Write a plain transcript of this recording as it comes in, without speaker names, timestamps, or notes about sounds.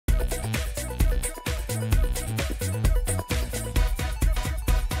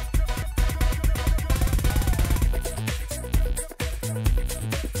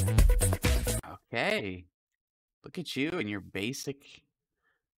Okay. Look at you and your basic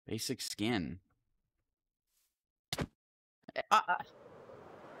skin.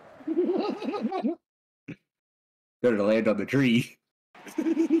 Better land on the tree.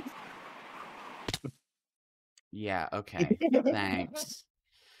 Yeah, okay. Thanks.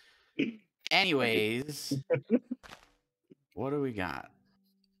 Anyways, what do we got?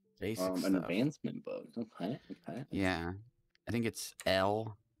 Basic An stuff. advancement book. Okay. Yeah. I think it's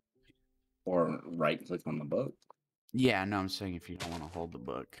L. Or right click on the book. Yeah, no, I'm saying if you don't want to hold the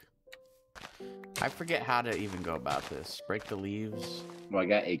book. I forget how to even go about this. Break the leaves. Well, I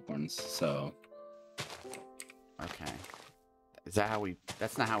got acorns, so. Okay. Is that how we...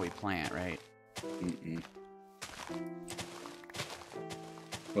 That's not how we plant, right? Mm-mm.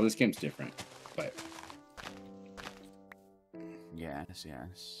 Well, this game's different, but... Yes.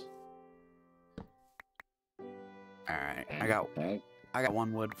 Alright, I got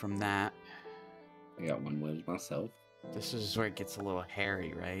one wood from that. I got one wood myself. This is where it gets a little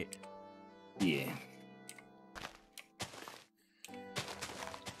hairy, right? Yeah.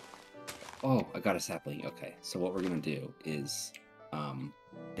 Oh, I got a sapling. Okay, so what we're gonna do is...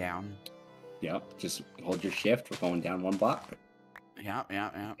 Down. Yep, just hold your shift. We're going down one block. Yep.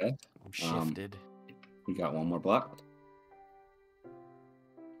 Okay. I'm shifted. We got one more block.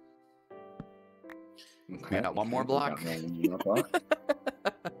 Okay. We got one more block. One more block.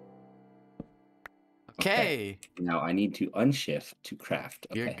 Okay. Now I need to unshift to craft.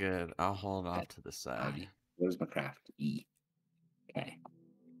 Okay. You're good. I'll hold off to the side. Where's my craft? E. Okay.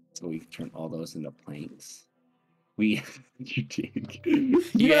 So we can turn all those into planks. You did.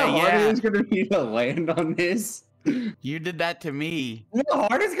 Yeah. How hard it is gonna be to land on this? You did that to me. You know how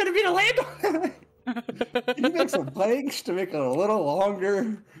hard it's gonna be to land on it? You make some planks to make it a little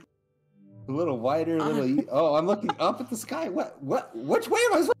longer, a little wider, a little. Oh, I'm looking up at the sky. What? Which way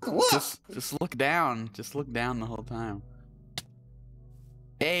am I supposed to look? Just look down. Just look down the whole time.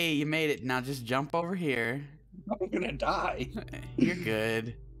 Hey, you made it. Now just jump over here. I'm gonna die. You're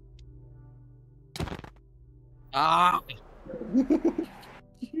good. Ah.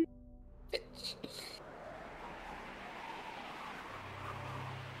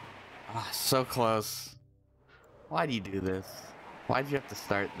 So close. Why do you do this? Why'd you have to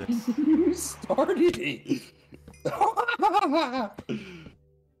start this? You started it.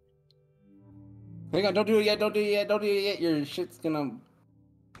 Hang on, don't do it yet. Your shit's gonna...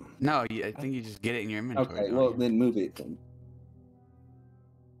 No, I think you just get it in your inventory. Okay, well, then move it then.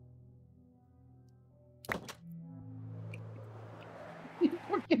 You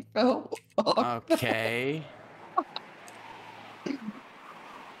fucking fell off. Okay. I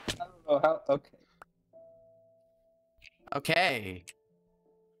don't know how... Okay. Okay.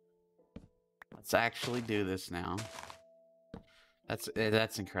 Let's actually do this now.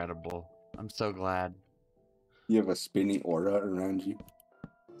 That's incredible. I'm so glad. You have a spinning aura around you.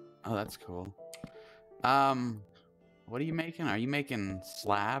 Oh, that's cool. What are you making? Are you making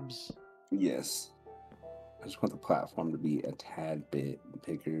slabs? Yes. I just want the platform to be a tad bit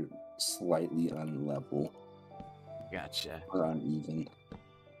bigger, slightly unlevel. Gotcha. Or uneven.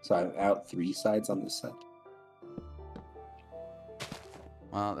 So I'm out 3 sides on this side.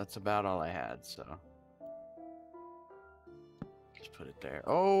 Well, that's about all I had, so. Just put it there.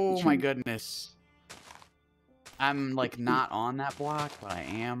 Oh my goodness. I'm like not on that block, but I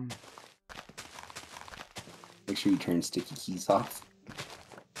am. Make sure you turn sticky keys off.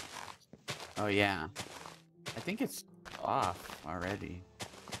 Oh yeah. I think it's off already.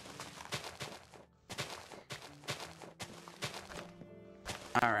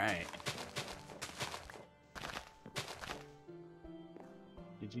 All right.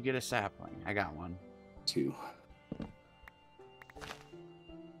 Did you get a sapling? I got one. 2.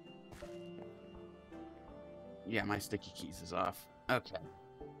 Yeah, my sticky keys is off. Okay.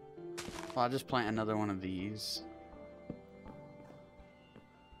 Well, I'll just plant another one of these.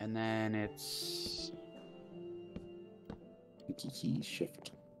 And then it's... Sticky key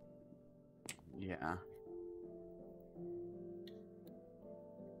shift. Yeah.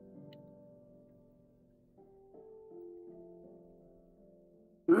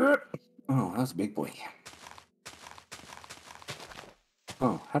 Oh, that was a big boy.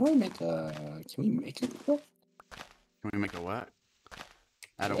 Oh, how do I make a... Can we make it? Can we make a what?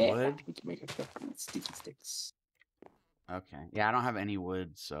 Out of wood? We can make a sticky sticks. Okay. Yeah, I don't have any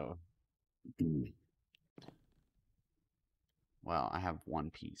wood, so... Well, I have one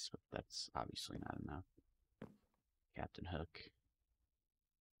piece, but that's obviously not enough. Captain Hook.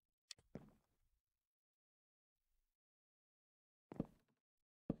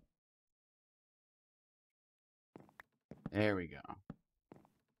 There we go.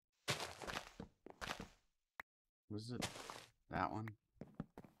 Was it that one?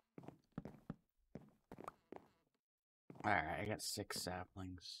 Alright, I got 6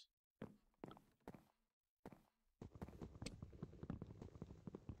 saplings.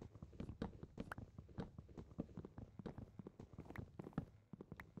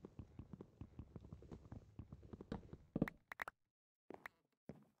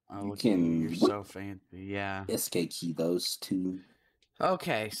 Oh, look at you. You're so fancy. Yeah. SK key those two.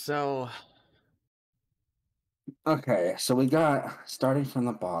 Okay, so... Okay, so we got, starting from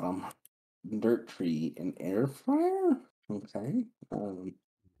the bottom, dirt tree and air fryer. Okay.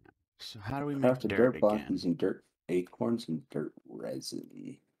 So how do we make Craft a dirt dirt block again? using dirt acorns and dirt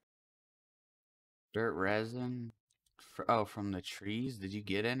resin. Dirt resin? Oh, from the trees? Did you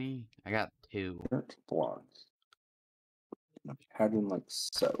get any? I got 2. Dirt blocks. Pattern like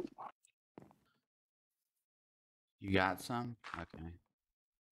so. You got some? Okay.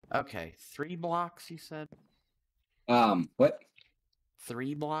 Okay, 3 blocks, you said? What?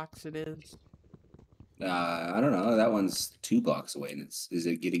 3 blocks it is? I don't know. That one's 2 blocks away, and is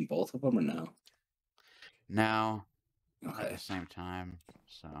it getting both of them or no? No. At Okay. the same time,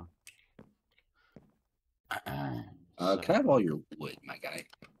 so... Can I have all your wood, my guy?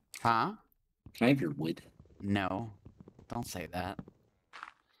 Huh? Can I have your wood? No. Don't say that.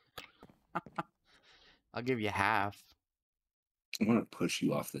 I'll give you half. I want to push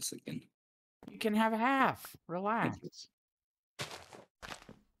you off this again. You can have half. Relax.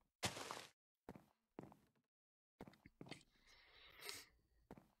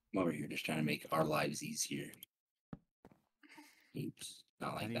 I'm over here just trying to make our lives easier. Oops.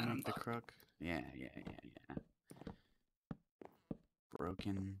 Not How like do you that. make the crook? Yeah.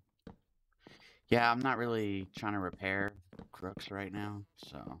 Broken. Yeah, I'm not really trying to repair crooks right now,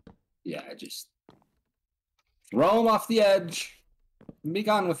 so... Yeah, just throw them off the edge and be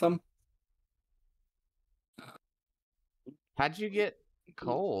gone with them. How'd you get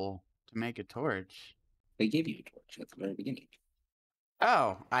coal to make a torch? They gave you a torch at the very beginning.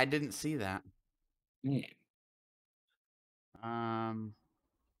 Oh, I didn't see that. Yeah.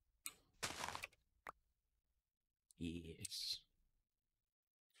 Yes.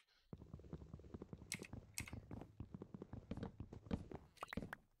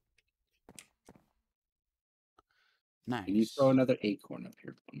 Nice. Can you throw another acorn up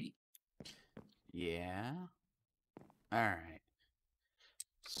here for me? Yeah. All right.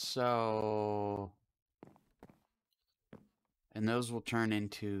 So, and those will turn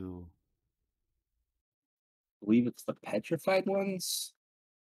into... I believe it's the petrified ones.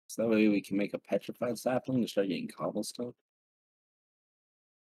 So that way we can make a petrified sapling and start getting cobblestone.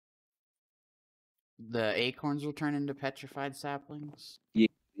 The acorns will turn into petrified saplings? Yeah,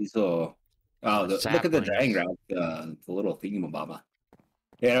 these will. Oh, look at the Saplings. diagram, the little thingamababa.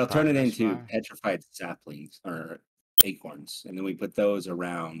 Yeah, it'll turn it Progress into bar? petrified saplings or acorns, and then we put those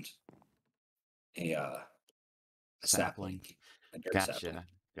around a sapling, a dirt sapling.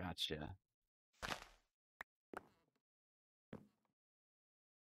 Gotcha.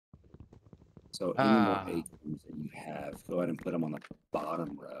 So any more acorns that you have, go ahead and put them on the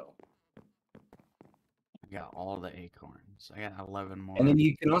bottom row. I got all the acorns. I got 11 more. And then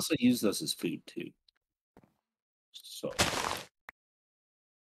you can also use those as food too. So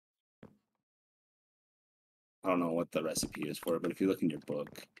I don't know what the recipe is for it, but if you look in your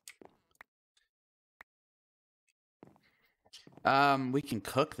book. We can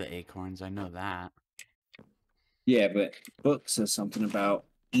cook the acorns, I know that. Yeah, but book says something about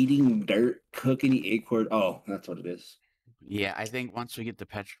eating dirt, cooking the acorn. Oh, that's what it is. Yeah, I think once we get the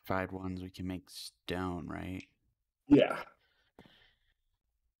petrified ones, we can make stone, right? Yeah.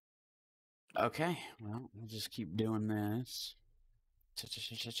 Okay, well, we'll just keep doing this.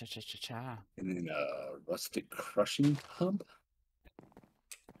 Cha-cha-cha-cha-cha-cha-cha. And then rustic crushing tub.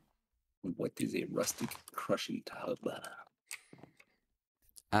 What is a rustic crushing tub?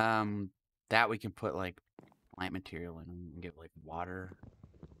 That we can put like plant material in and get like water.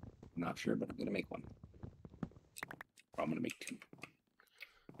 Not sure, but I'm gonna make one. Or I'm gonna make 2.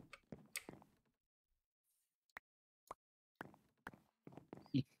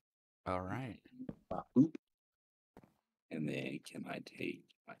 All right. Oop. And then can I take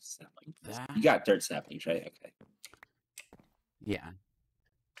my saplings? That? You got dirt saplings, right? Okay. Yeah.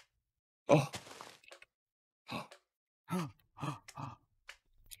 Oh. I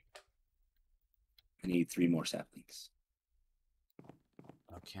need 3 more saplings.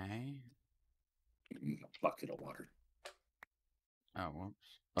 Okay. A bucket of water. Oh,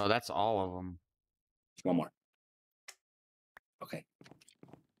 whoops. Oh, that's all of them. 1 more. Okay.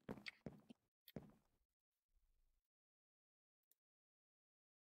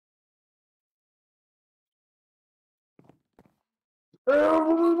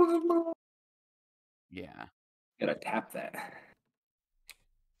 Yeah. Gotta tap that.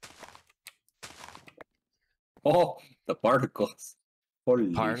 Oh, the particles.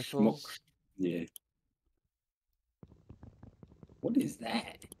 Holy Particles? smokes. Yeah. What is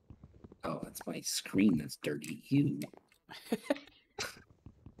that? Oh, that's my screen that's dirty. Ew.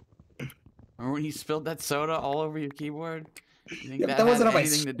 Remember when you spilled that soda all over your keyboard? You think Yeah, but that that had wasn't on my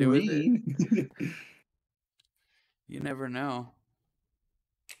anything to do with it? screen. You never know.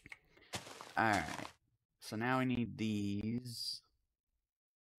 Alright. So now we need these.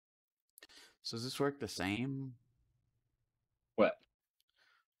 So does this work the same? What?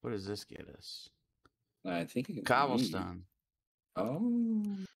 What does this get us? I think it can Cobblestone. Oh.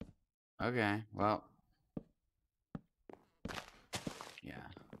 Okay, well. Yeah.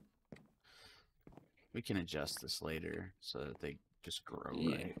 We can adjust this later so that they just grow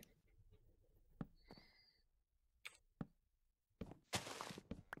right.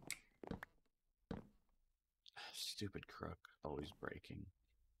 Stupid crook, always breaking.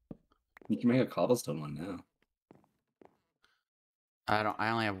 You can make a cobblestone one now. I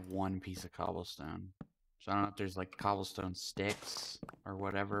only have one piece of cobblestone. So I don't know if there's like cobblestone sticks or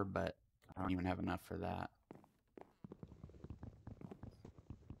whatever, but I don't even have enough for that.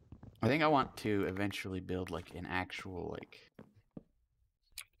 I think I want to eventually build like an actual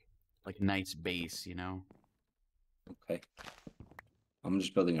like nice base, you know? Okay. I'm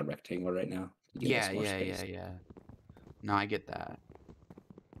just building a rectangle right now. Yeah. No, I get that.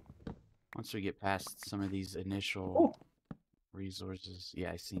 Once we get past some of these initial resources.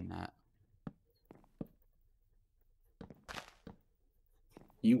 Yeah, I seen that.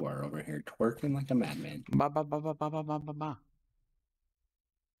 You are over here twerking like a madman. Ba ba ba ba ba ba ba ba ba.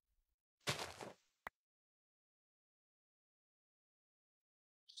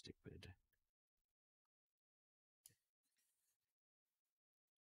 Stupid.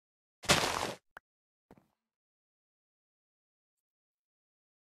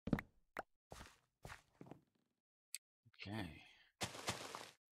 Okay.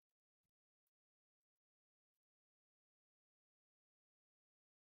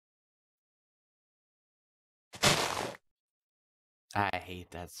 I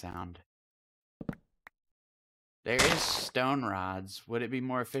hate that sound. There is stone rods. Would it be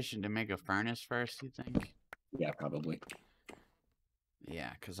more efficient to make a furnace first, you think? Yeah, probably.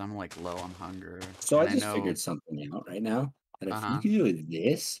 Yeah, because I'm like low on hunger. So and I just figured something out right now. That if you could do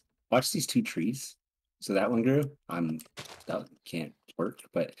this, watch these two trees. So that one grew. That can't work,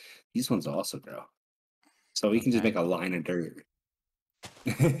 but these ones also grow. So we can just make a line of dirt.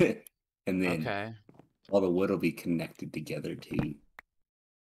 And then all the wood will be connected together too.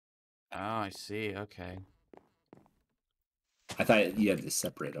 Oh, I see. Okay. I thought you had to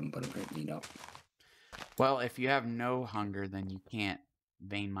separate them, but apparently you don't. Well, if you have no hunger, then you can't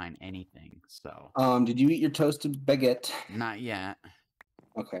vein mine anything, so. Did you eat your toasted baguette? Not yet.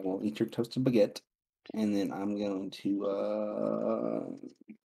 Okay, well, eat your toasted baguette. And then I'm going to,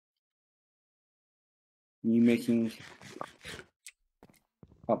 you making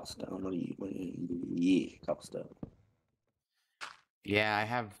cobblestone. What are you, yeah, cobblestone. Yeah, I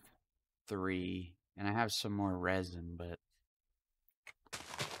have 3, and I have some more resin, but.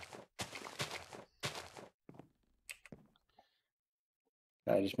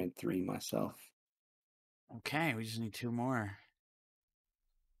 I just made 3 myself. Okay, we just need 2 more.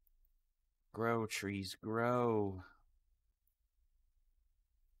 Grow, trees, grow.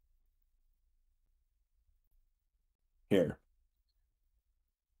 Here.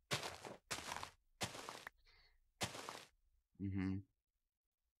 Mm-hmm.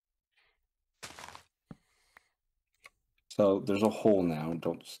 So there's a hole now.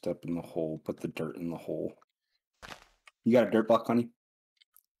 Don't step in the hole. Put the dirt in the hole. You got a dirt block on you?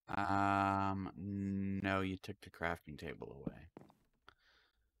 No, you took the crafting table away.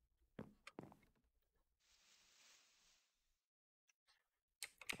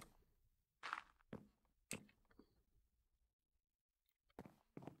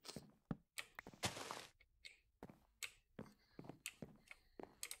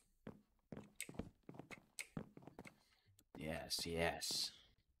 Yes, yes.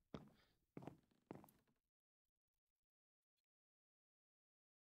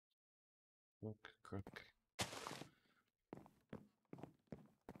 Crook.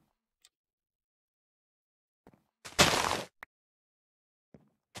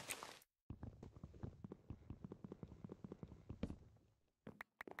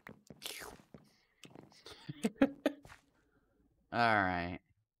 All right.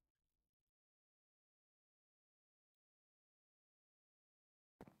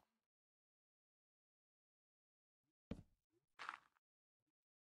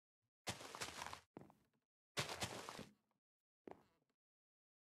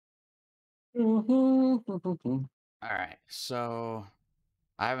 Mm-hmm. All right, so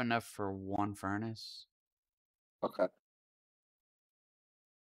I have enough for one furnace. Okay.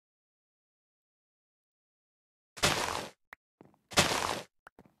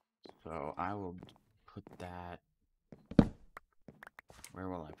 So I will put that. Where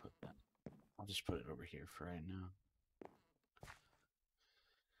will I put that? I'll just put it over here for right now.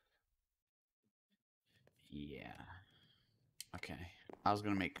 Yeah. Okay. I was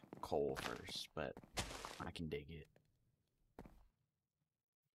gonna make coal first, but I can dig it.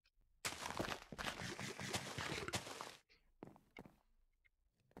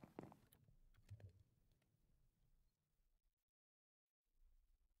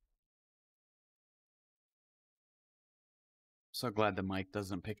 So glad the mic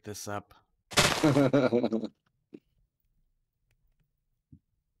doesn't pick this up.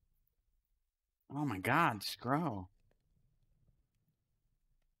 Oh my god, just grow.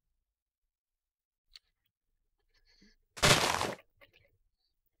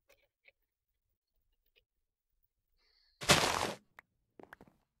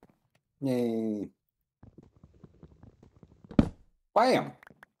 Yay. Bam!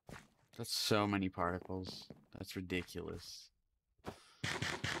 That's so many particles. That's ridiculous.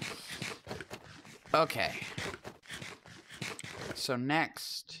 Okay. So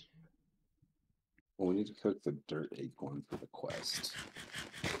next. Well, we need to cook the dirt acorn for the quest.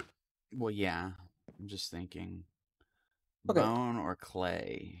 Well, yeah. I'm just thinking. Okay. Bone or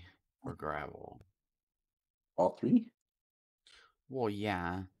clay or gravel. All three? Well,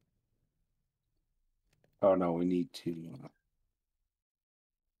 yeah. Oh no, we need to.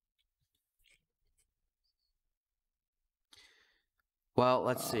 Well,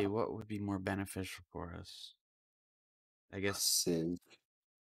 let's see. What would be more beneficial for us? I guess. Sieve.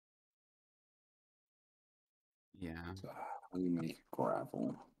 Yeah. So how do you make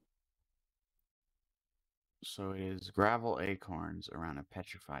gravel? So it is gravel acorns around a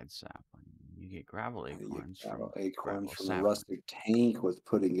petrified sapling. You get gravel How do you get acorns gravel from acorn gravel from a sapling. rustic tank with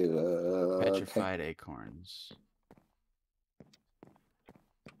putting it. Petrified acorns.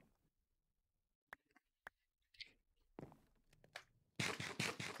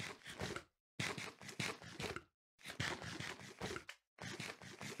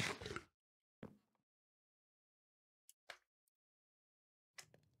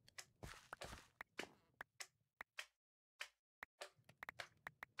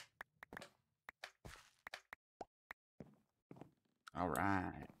 All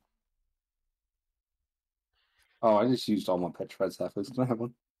right. Oh, I just used all my petrified saplings. Can I have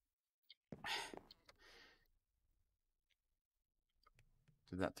one?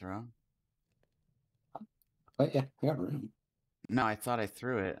 Did that throw? Oh yeah, I got room. No, I thought I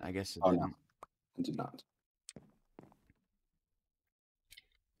threw it. I guess it Oh didn't. no, I did not.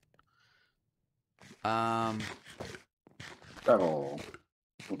 Gravel.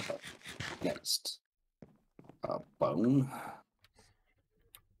 Okay. Next. Bone.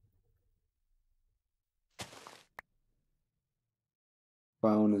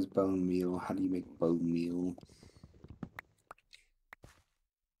 Bone is bone meal. How do you make bone meal?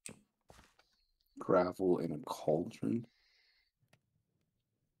 Gravel in a cauldron.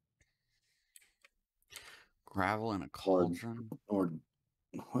 Gravel in a cauldron? Or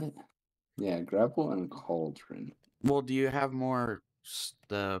what? Yeah, gravel in a cauldron. Well, do you have more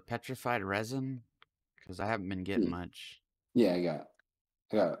the petrified resin? Because I haven't been getting much. Yeah, I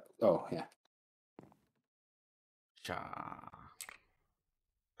got. Oh yeah. Cha.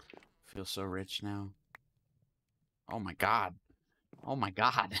 Feel so rich now. Oh my god. Oh my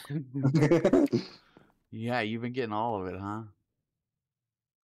god. Yeah, you've been getting all of it, huh?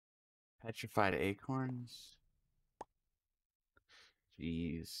 Petrified acorns?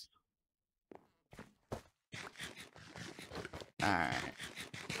 Jeez. Alright.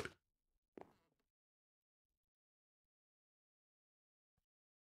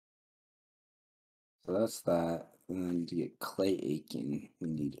 So that's that. And then to get clay aching, we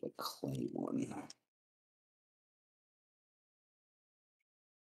need a clay one.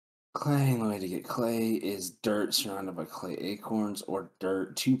 Clay, the way to get clay is dirt surrounded by clay acorns, or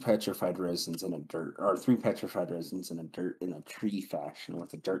dirt, 2 petrified resins in a dirt, or 3 petrified resins in a dirt in a tree fashion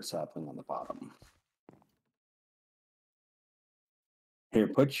with a dirt sapling on the bottom. Here,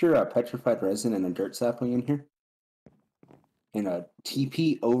 put your petrified resin and a dirt sapling in here. And a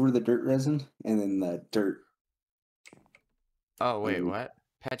TP over the dirt resin, and then the dirt. Oh, wait, what?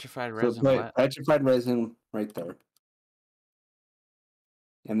 Petrified So resin, put what? petrified resin right there.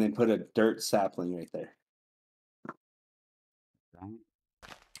 And then put a dirt sapling right there.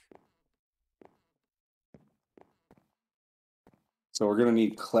 So we're gonna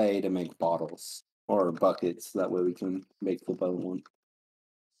need clay to make bottles or buckets. That way we can make the boat one.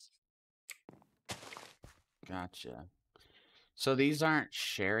 Gotcha. So these aren't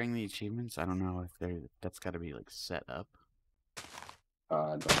sharing the achievements? I don't know if that's got to be like set up. I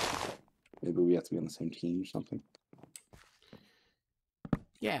don't know. Maybe we have to be on the same team or something.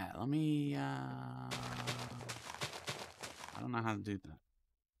 Yeah, let me I don't know how to do that.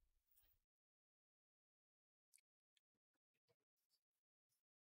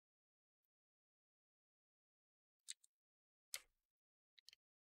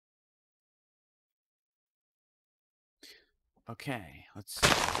 Okay, let's see.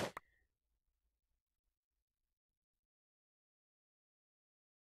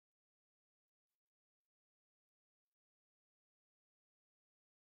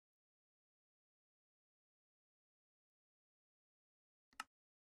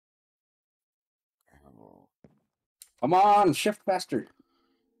 Come on, shift faster.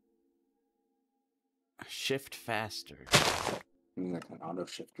 Shift faster. I mean, like an auto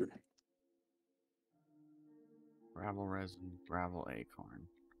shifter. Gravel resin, gravel acorn.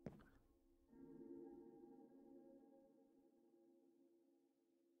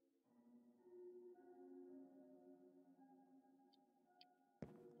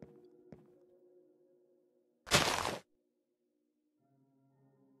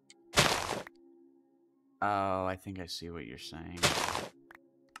 Oh, I think I see what you're saying.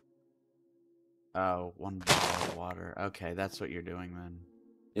 Oh, 1 bottle of water. Okay, that's what you're doing then.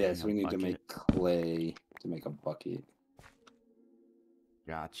 Yeah, so we need to make clay to make a bucket.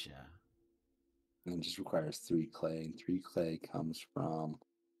 Gotcha. And it just requires 3 clay, and 3 clay comes from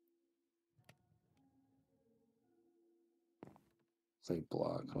clay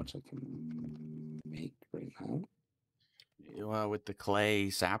block, which I can make right now. Well, with the clay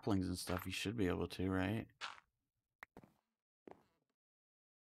saplings and stuff, you should be able to, right?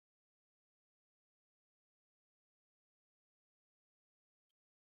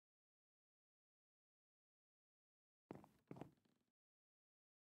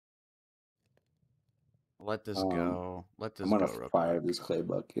 Let this go. Let this I'm gonna go real fire quick. this clay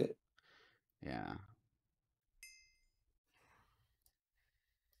bucket. Yeah.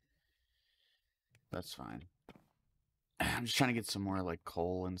 That's fine. I'm just trying to get some more, like,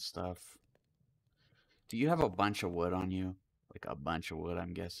 coal and stuff. Do you have a bunch of wood on you? Like, a bunch of wood,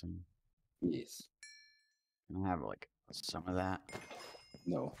 I'm guessing. Yes. Can I have, like, some of that?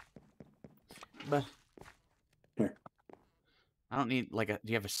 No. But Here. I don't need, like, do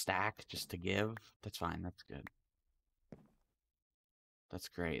you have a stack just to give? That's fine. That's good. That's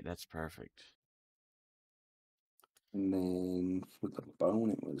great. That's perfect. And then for the bone,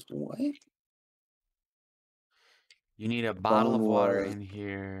 it was what? You need a bottle of water Was, in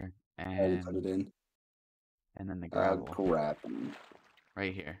here, I already put it in. and then the gravel Crap.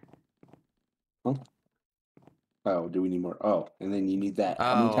 right here. Huh? Oh, do we need more? Oh, and then you need that.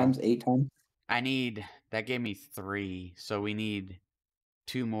 How many Oh, times? 8 times? that gave me 3, so we need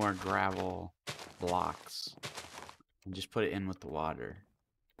 2 more gravel blocks. And just put it in with the water.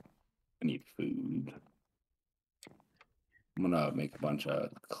 I need food. I'm gonna make a bunch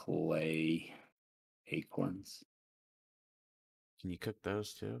of clay acorns. Can you cook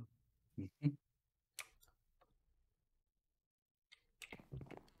those too? Mm-hmm.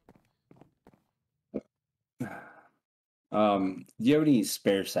 Do you have any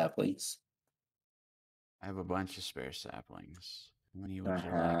spare saplings? I have a bunch of spare saplings. How many I would you like,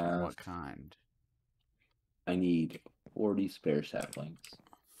 and have. what kind? I need 40 spare saplings.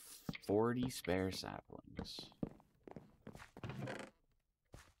 40 spare saplings.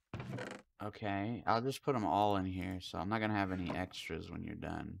 Okay, I'll just put them all in here, so I'm not gonna have any extras when you're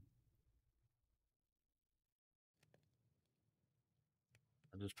done.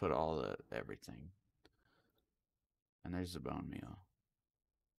 I'll just put all the everything. And there's the bone meal.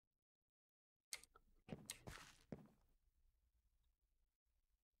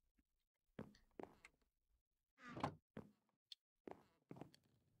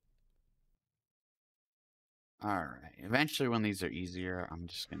 Alright, eventually when these are easier, I'm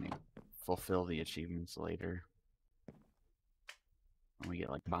just gonna fulfill the achievements later. When we get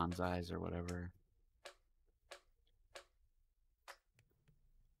like bonsais or whatever.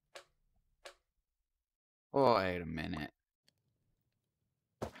 Oh, wait a minute.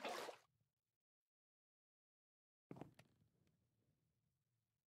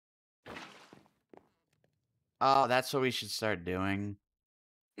 Oh, that's what we should start doing.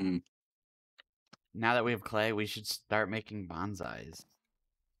 Mm. Now that we have clay, we should start making bonsais.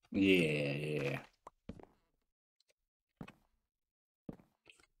 Yeah.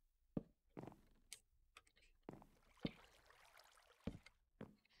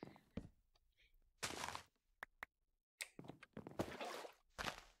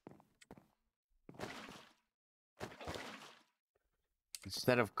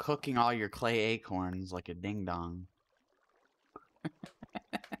 Instead of cooking all your clay acorns like a ding dong.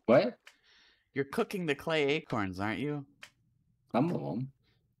 What? You're cooking the clay acorns, aren't you? Some of them.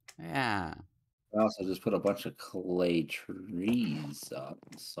 Yeah. I also just put a bunch of clay trees up,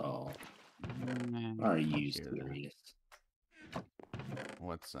 so are you serious?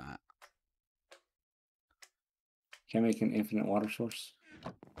 What's that? Can I make an infinite water source?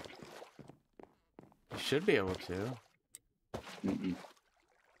 You should be able to. Mm-mm.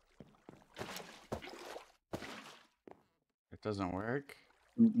 It doesn't work?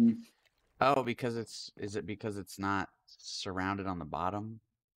 Mm-mm. Oh, because is it because it's not surrounded on the bottom?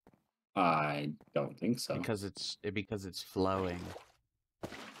 I don't think so. Because it's flowing.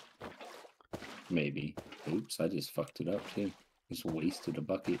 Maybe. Oops, I just fucked it up too. Just wasted a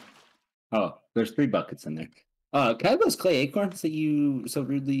bucket. Oh, there's 3 buckets in there. Can I have those clay acorns that you so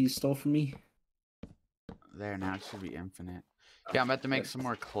rudely stole from me? There, now it should be infinite. Yeah, I'm about to make some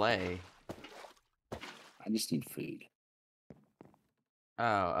more clay. I just need food.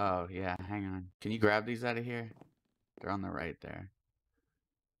 Oh, yeah, hang on. Can you grab these out of here? They're on the right there.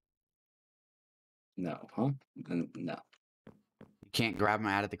 No, huh? No. You can't grab them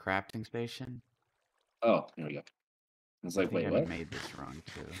out of the crafting station? Oh, there we go. I was like, I think wait, I what? made this wrong,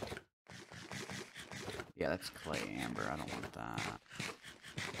 too. Yeah, that's clay amber. I don't want that.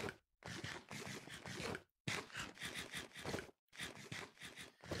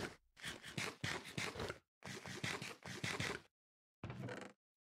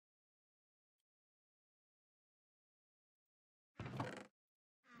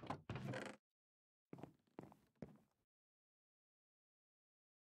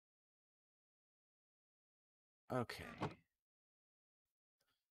 Okay.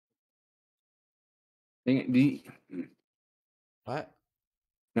 What?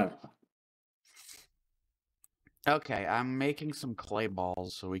 No. Okay, I'm making some clay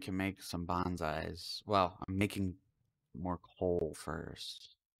balls so we can make some bonsais. Well, I'm making more coal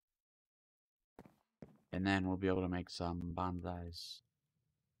first. And then we'll be able to make some bonsais.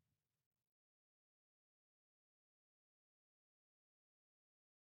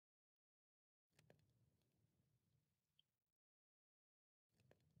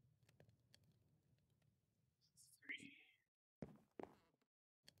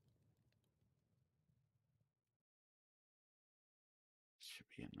 Should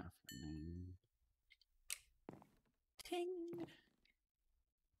be enough. Ting.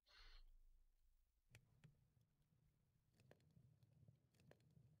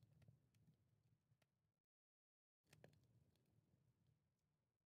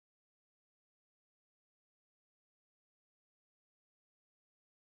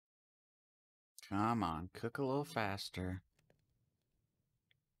 Come on, cook a little faster.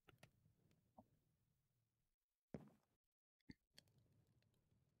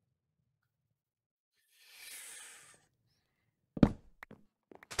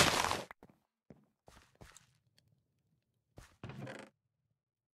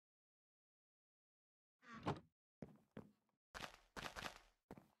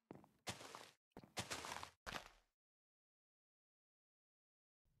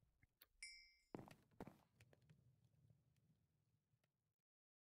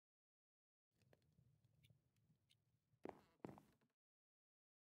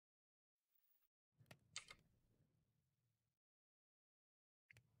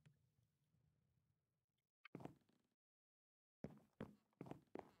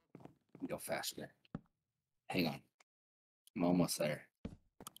 Go faster. Hang on. I'm almost there.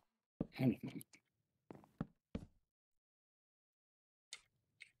 Hang on.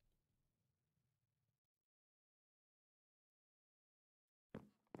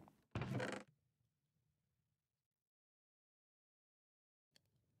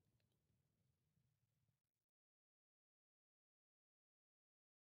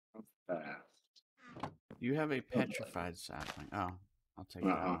 Fast. You have a petrified sapling. Oh, I'll take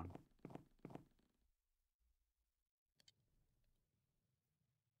that one.